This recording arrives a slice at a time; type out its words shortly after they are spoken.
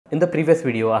In the previous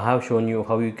video, I have shown you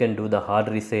how you can do the hard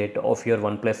reset of your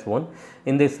OnePlus phone.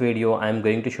 In this video, I am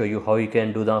going to show you how you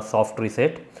can do the soft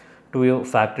reset to your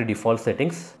factory default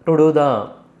settings. To do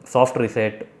the soft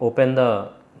reset, open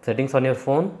the settings on your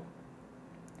phone.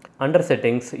 Under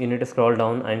settings, you need to scroll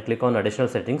down and click on additional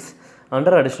settings.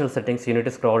 Under additional settings, you need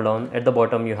to scroll down. At the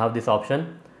bottom, you have this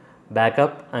option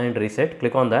backup and reset.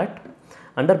 Click on that.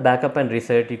 Under backup and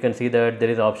reset, you can see that there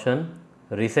is option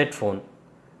reset phone.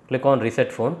 Click on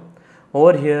reset phone.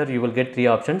 Over here you will get three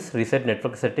options: reset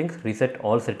network settings, reset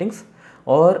all settings,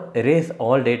 or erase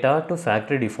all data to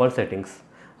factory default settings.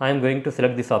 I am going to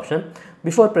select this option.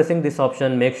 Before pressing this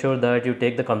option, make sure that you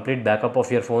take the complete backup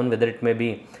of your phone, whether it may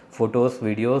be photos,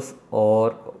 videos,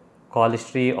 or call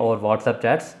history or WhatsApp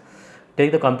chats.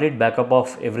 Take the complete backup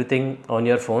of everything on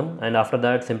your phone, and after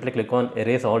that simply click on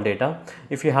erase all data.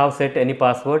 If you have set any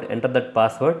password, enter that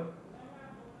password.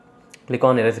 Click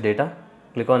on erase data.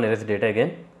 Click on erase data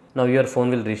again. Now your phone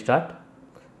will restart.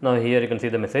 Now here you can see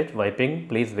the message wiping,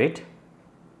 please wait.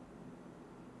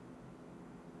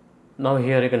 Now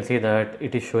here you can see that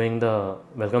it is showing the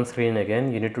welcome screen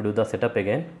again. You need to do the setup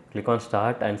again. Click on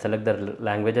start and select the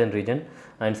language and region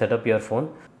and set up your phone.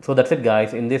 So that's it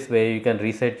guys. In this way you can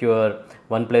reset your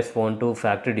OnePlus phone to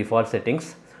factory default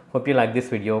settings. Hope you like this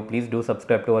video. Please do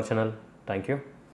subscribe to our channel. Thank you.